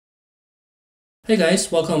Hey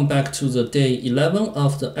guys, welcome back to the day 11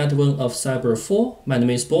 of the Advent of Cyber 4. My name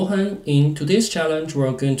is Bohan. In today's challenge,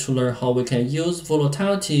 we're going to learn how we can use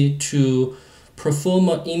volatility to perform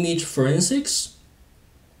an image forensics.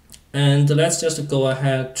 And let's just go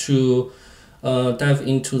ahead to dive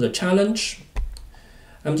into the challenge.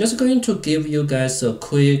 I'm just going to give you guys a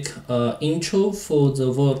quick intro for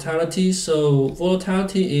the volatility. So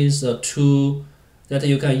volatility is a tool that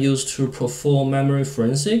you can use to perform memory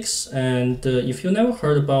forensics. And if you never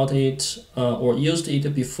heard about it or used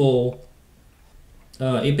it before,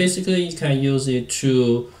 it basically you can use it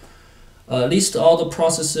to list all the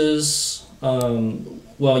processes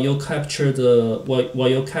while you capture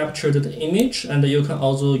the image, and you can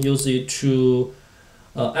also use it to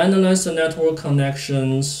analyze the network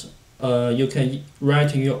connections. You can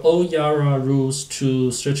write your own Yara rules to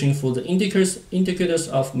searching for the indicators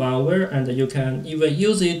of malware, and you can even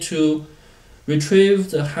use it to retrieve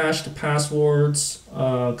the hashed passwords,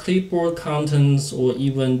 clipboard contents, or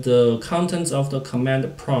even the contents of the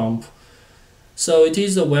command prompt. So it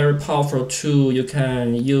is a very powerful tool. You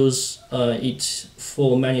can use it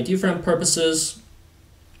for many different purposes.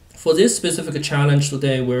 For this specific challenge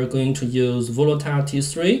today, we're going to use Volatility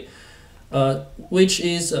 3. Which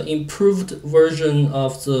is an improved version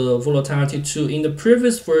of the Volatility 2. In the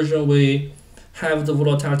previous version, we have the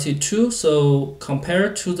Volatility 2. So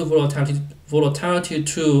compared to the Volatility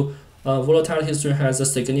 2, Volatility 3 has a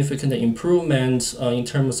significant improvement in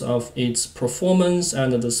terms of its performance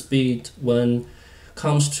and the speed when it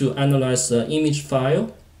comes to analyze the image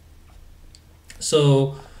file.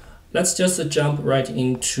 So let's just jump right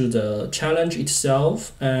into the challenge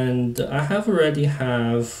itself. And I have already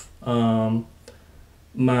have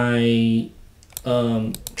my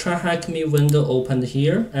Tryhackme window opened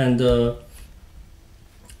here, and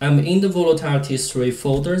I'm in the Volatility 3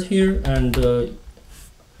 folder here, and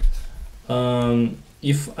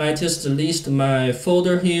if I just list my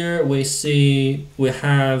folder here, we see we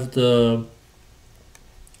have the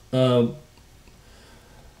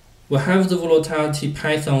volatility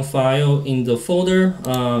Python file in the folder.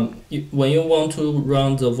 When you want to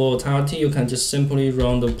run the volatility, you can just simply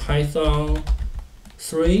run the Python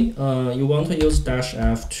 3. You want to use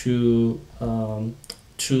 -f to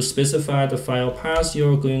specify the file path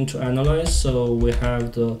you're going to analyze. So we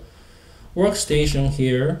have the workstation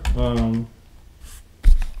here.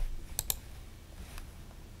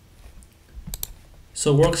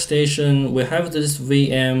 So workstation, we have this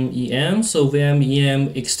vmem. So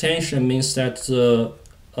vmem extension means that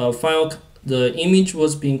the image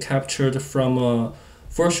was being captured from a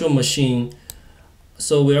virtual machine.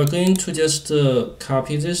 So we are going to just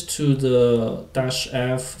copy this to the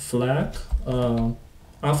 -f flag.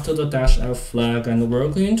 After the -f flag, and we're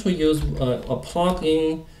going to use a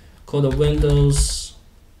plugin called the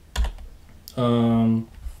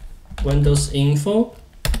Windows Info.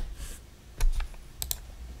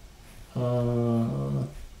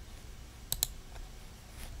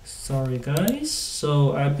 Sorry guys,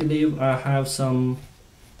 so I believe I have some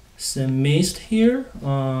missed here.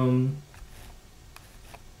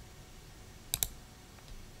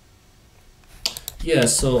 Yeah,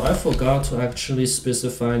 so I forgot to actually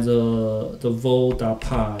specify the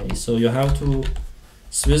vol.py. So you have to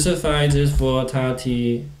specify this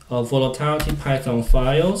volatility Python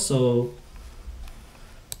file. So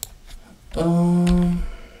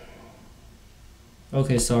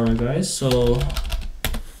okay, sorry guys. So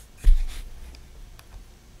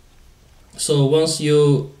once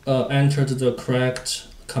you entered the correct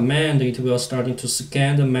command, it will starting to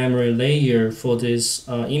scan the memory layer for this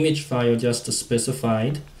image file just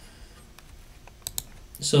specified.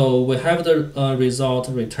 So we have the result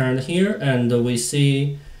returned here, and we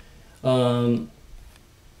see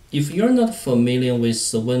if you're not familiar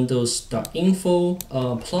with the Windows.info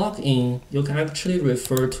plugin, you can actually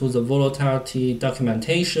refer to the volatility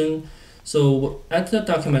documentation. So at the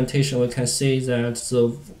documentation, we can see that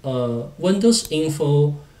the Windows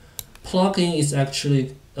Info plugin is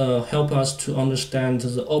actually help us to understand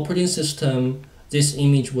the operating system this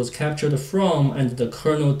image was captured from and the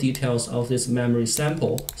kernel details of this memory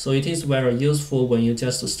sample. So it is very useful when you're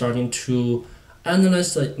just starting to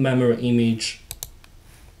analyze the memory image.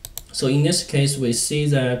 So in this case, we see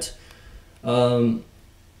that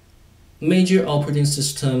major operating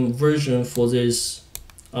system version for this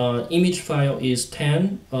image file is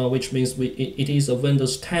 10, which means it is a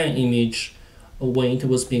Windows 10 image when it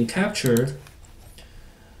was being captured.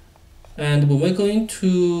 And when we're going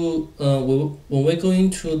to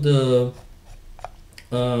the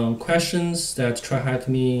questions that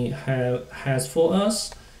Tryhackme has for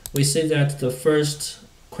us, we see that the first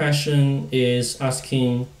question is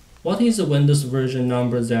asking what is the Windows version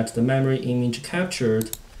number that the memory image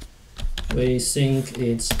captured? We think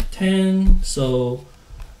it's 10. So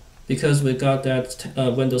because we got that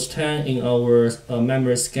Windows 10 in our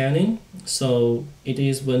memory scanning, so it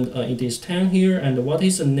is when it is 10 here. And what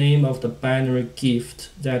is the name of the binary gift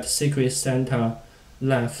that Secret Santa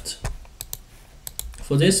left?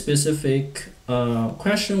 For this specific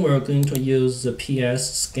question, we're going to use the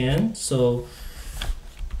PS scan. So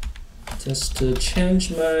just to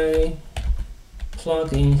change my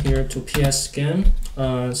plugin here to PS scan.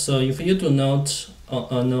 So if you do not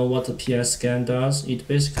know what the PS scan does, it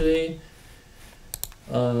basically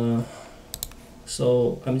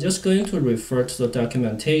so I'm just going to refer to the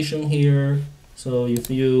documentation here. So if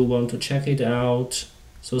you want to check it out,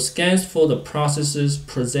 so scans for the processes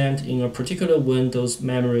present in a particular Windows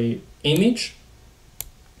memory image,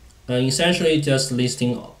 essentially just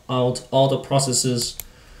listing out all the processes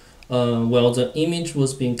while the image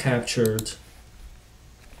was being captured.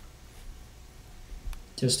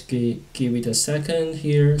 Just give it a second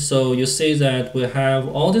here. So you see that we have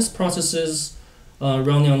all these processes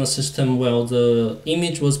running on the system while the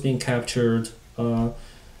image was being captured.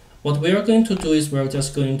 What we are going to do is we're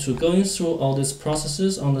just going to go through all these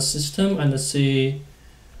processes on the system and see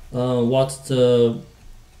what the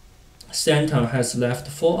Santa has left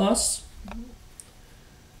for us.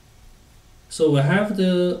 So we have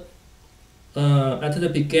the at the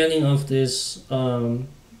beginning of this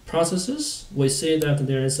processes, we see that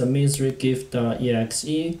there is a misery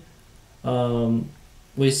gift.exe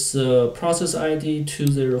with the process ID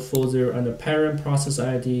 2040 and the parent process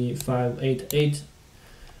ID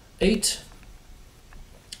 5888,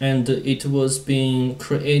 and it was being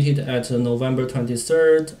created at November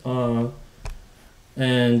 23rd,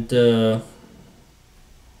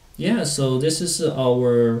 yeah, so this is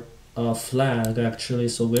our flag actually.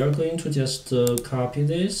 So we are going to just copy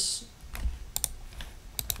this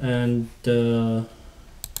and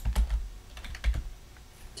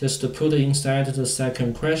just to put it inside the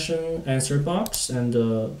second question answer box and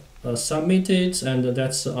submit it, and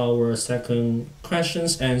that's our second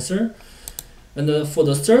question's answer. And for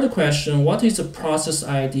the third question, what is the process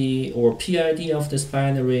ID or PID of this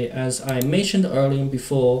binary? As I mentioned earlier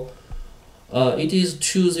before, it is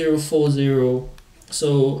 2040.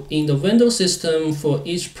 So in the Windows system, for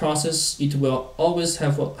each process, it will always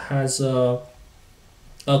has a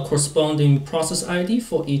corresponding process ID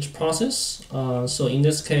for each process. So in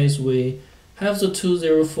this case, we have the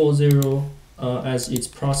 2040 as its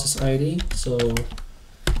process ID. So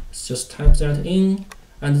let's just type that in.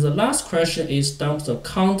 And the last question is dump the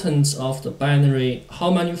contents of the binary.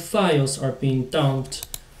 How many files are being dumped?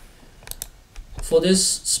 For this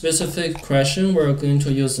specific question, we're going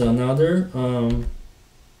to use another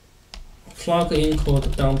plugin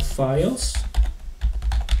called dump files.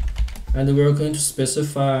 And we're going to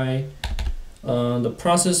specify the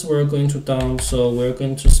process we're going to dump. So we're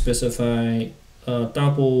going to specify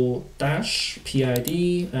double dash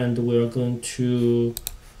PID, and we're going to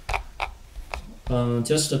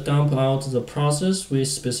just dump out the process we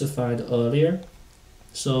specified earlier.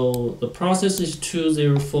 So the process is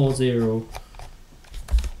 2040.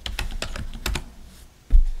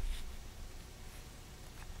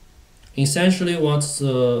 Essentially, what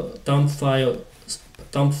the dump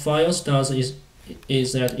files does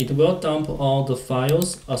is that it will dump all the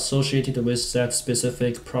files associated with that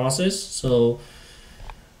specific process. So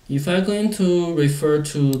if I'm going to refer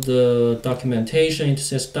to the documentation, it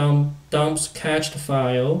says dumps cached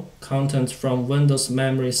file contents from Windows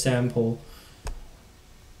memory sample.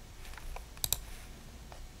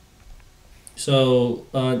 So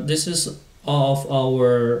this is all of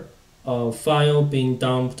our file being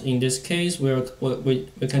dumped. In this case, we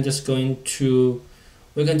can just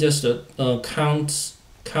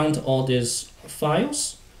count all these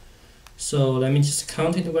files. So let me just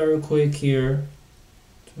count it very quick here.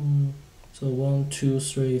 So 1, 2,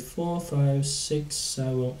 3, 4, 5, 6,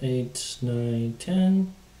 7, 8, 9,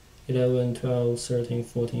 10, 11, 12, 13,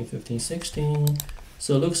 14, 15, 16.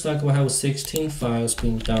 So it looks like we have 16 files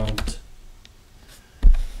being dumped.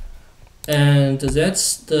 And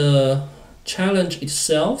that's the challenge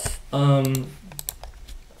itself.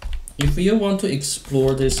 If you want to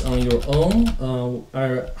explore this on your own,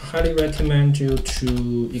 I highly recommend you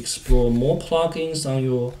to explore more plugins on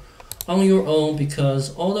your own,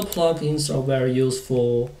 because all the plugins are very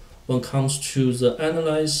useful when it comes to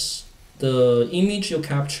analyze the image you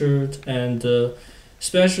captured, and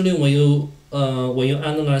especially when you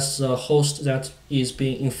analyze the host that is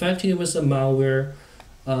being infected with the malware.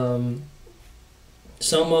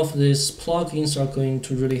 Some of these plugins are going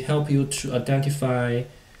to really help you to identify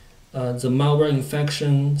the malware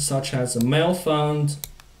infection, such as a mail found,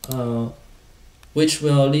 which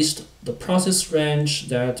will list the process range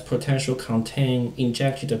that potential contain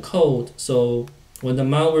injected code. So when the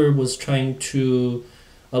malware was trying to,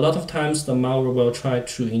 a lot of times the malware will try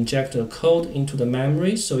to inject the code into the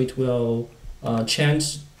memory, so it will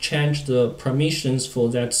change the permissions for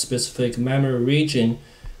that specific memory region.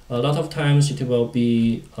 A lot of times it will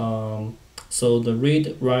be so the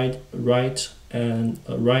read, write, and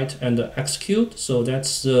execute. So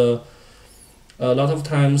that's a lot of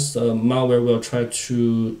times the malware will try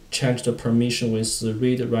to change the permission with the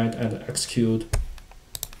read, write, and execute.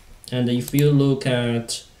 And if you look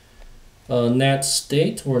at net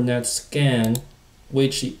state or net scan,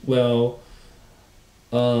 which will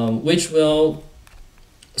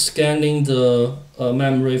scanning the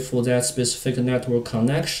memory for that specific network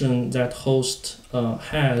connection that host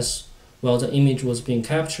has while the image was being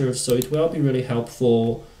captured. So it will be really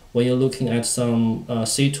helpful when you're looking at some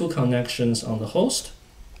C2 connections on the host.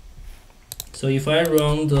 So if I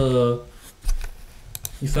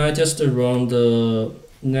just run the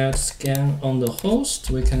net scan on the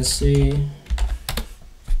host, we can see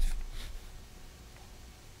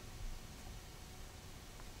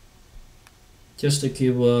just to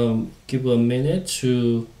give a minute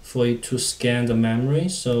for it to scan the memory.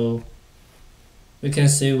 So we can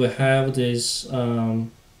see we have this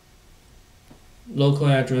local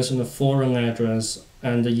address and a foreign address,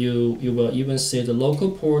 and you will even see the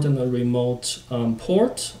local port and the remote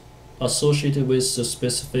port associated with the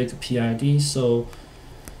specific PID. So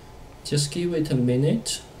just give it a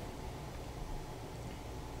minute.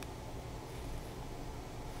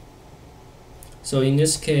 So in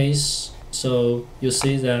this case, so you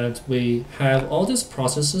see that we have all these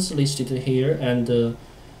processes listed here, and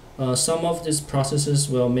some of these processes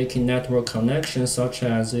will make a network connection, such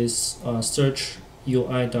as this search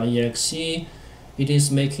UI.exe. It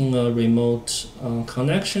is making a remote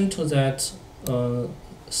connection to that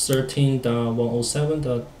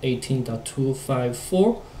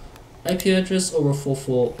 13.107.18.254 IP address over port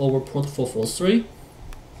 443.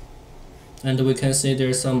 And we can see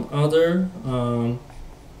there's some other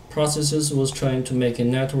processes was trying to make a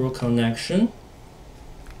network connection.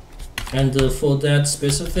 And for that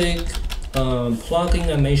specific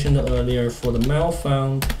plugin I mentioned earlier for the mail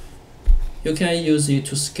found, you can use it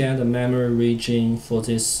to scan the memory region for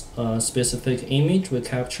this specific image we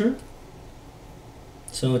captured.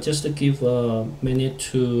 So just to give a minute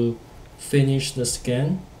to finish the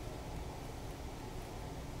scan.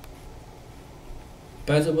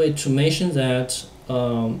 By the way, to mention that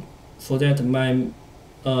for that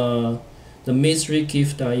the misery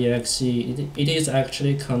gif.exe, it is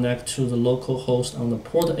actually connect to the local host on the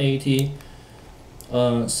port 80.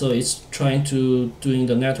 So it's trying to doing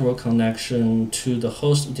the network connection to the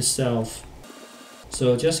host itself.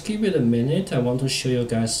 So just give it a minute. I want to show you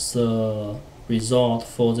guys the result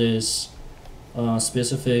for this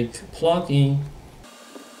specific plugin.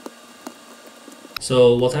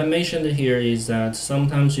 So what I mentioned here is that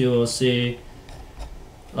sometimes you will see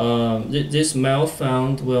this mail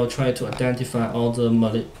found will try to identify all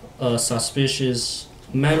the suspicious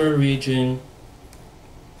memory region,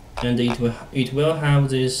 and it will have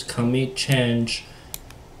this commit change,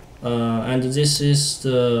 and this is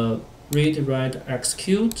the read, write,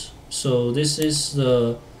 execute. So this is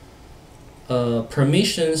the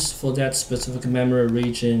permissions for that specific memory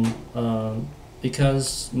region,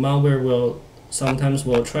 because malware will sometimes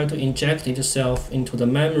try to inject itself into the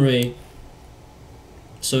memory,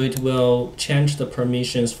 so it will change the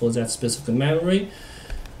permissions for that specific memory.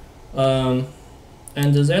 And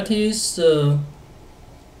that is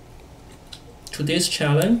today's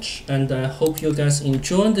challenge, and I hope you guys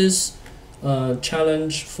enjoy this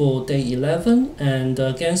challenge for day 11. And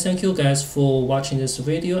again, thank you guys for watching this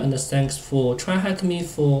video, and thanks for Tryhackme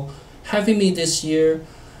for having me this year.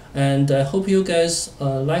 And I hope you guys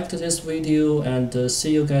liked this video, and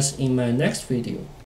see you guys in my next video.